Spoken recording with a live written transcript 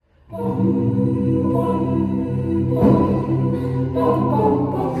Hello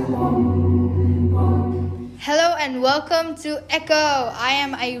and welcome to Echo. I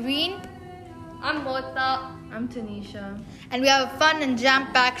am Irene. I'm Mohitha. I'm Tanisha. And we have a fun and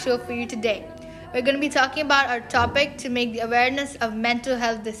jam-packed show for you today. We're going to be talking about our topic to make the awareness of mental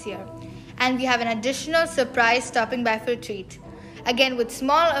health this year. And we have an additional surprise stopping by for a treat. Again, with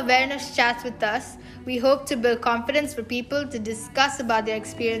small awareness chats with us, we hope to build confidence for people to discuss about their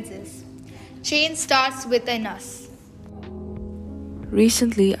experiences. Change starts within us.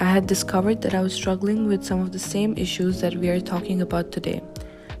 Recently, I had discovered that I was struggling with some of the same issues that we are talking about today,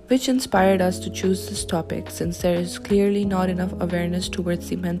 which inspired us to choose this topic since there is clearly not enough awareness towards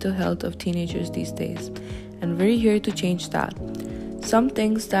the mental health of teenagers these days, and we're here to change that. Some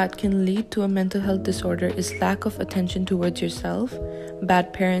things that can lead to a mental health disorder is lack of attention towards yourself,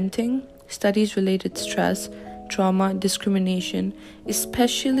 bad parenting, studies-related stress, trauma, discrimination,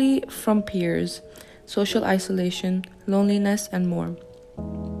 especially from peers, social isolation, loneliness, and more.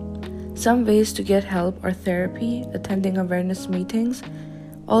 Some ways to get help are therapy, attending awareness meetings.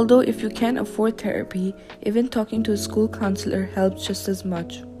 Although if you can't afford therapy, even talking to a school counselor helps just as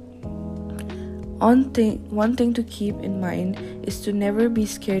much. One thing to keep in mind is to never be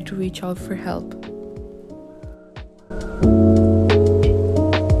scared to reach out for help.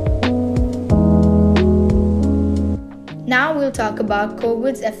 Now we'll talk about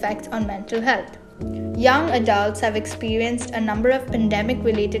COVID's effect on mental health. Young adults have experienced a number of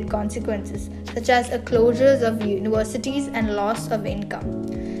pandemic-related consequences, such as closures of universities and loss of income,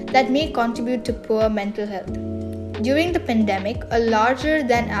 that may contribute to poor mental health. During the pandemic, a larger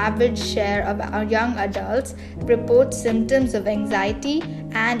than average share of our young adults report symptoms of anxiety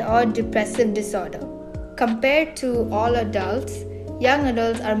and/or depressive disorder. Compared to all adults, young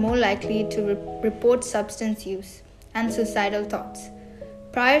adults are more likely to report substance use and suicidal thoughts.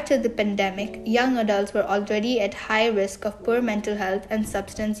 Prior to the pandemic, young adults were already at high risk of poor mental health and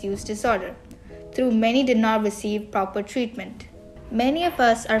substance use disorder, though many did not receive proper treatment. Many of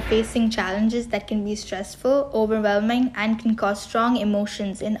us are facing challenges that can be stressful, overwhelming, and can cause strong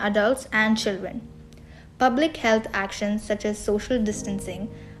emotions in adults and children. Public health actions such as social distancing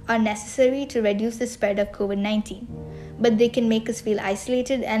are necessary to reduce the spread of COVID-19, but they can make us feel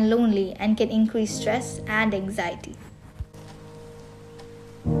isolated and lonely and can increase stress and anxiety.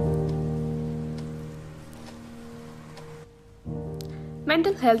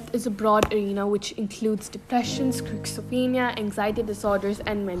 Mental health is a broad arena which includes depression, schizophrenia, anxiety disorders,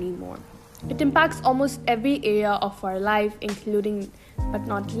 and many more. It impacts almost every area of our life, including but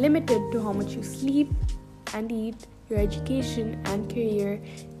not limited to how much you sleep and eat, your education and career,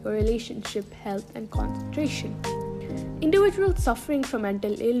 your relationship, health, and concentration. Individuals suffering from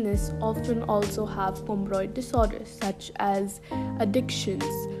mental illness often also have comorbid disorders such as addictions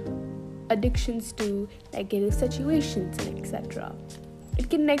to negative situations, and etc. It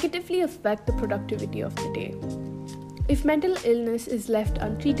can negatively affect the productivity of the day. If mental illness is left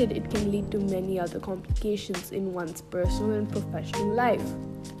untreated, it can lead to many other complications in one's personal and professional life.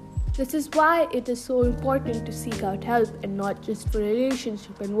 This is why it is so important to seek out help, and not just for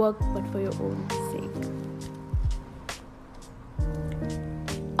relationship and work, but for your own sake.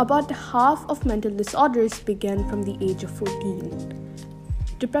 About half of mental disorders begin from the age of 14.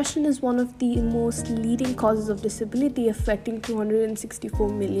 Depression is one of the most leading causes of disability, affecting 264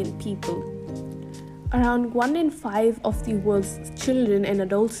 million people. Around 1 in 5 of the world's children and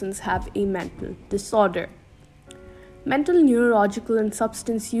adolescents have a mental disorder. Mental, neurological, and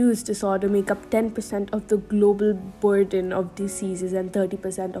substance use disorder make up 10% of the global burden of diseases and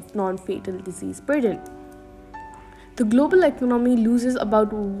 30% of non-fatal disease burden. The global economy loses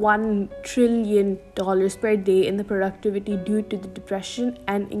about $1 trillion per day in the productivity due to the depression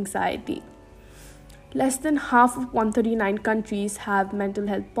and anxiety. Less than half of 139 countries have mental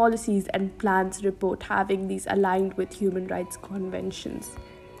health policies, and plans report having these aligned with human rights conventions.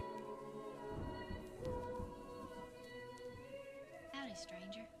 Howdy,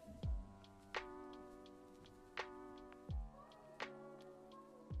 stranger.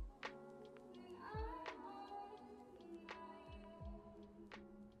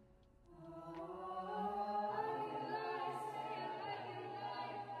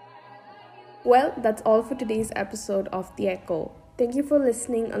 Well, that's all for today's episode of The Echo. Thank you for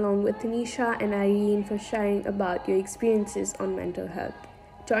listening, along with Tanisha and Irene, for sharing about your experiences on mental health.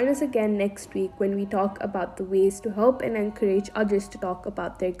 Join us again next week when we talk about the ways to help and encourage others to talk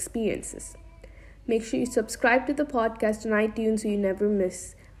about their experiences. Make sure you subscribe to the podcast on iTunes so you never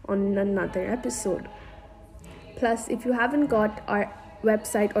miss on another episode. Plus, if you haven't got our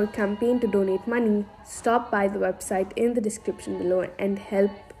website or campaign to donate money, stop by the website in the description below and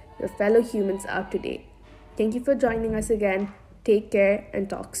help your fellow humans out today. Thank you for joining us again. Take care and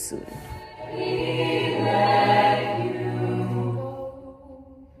talk soon.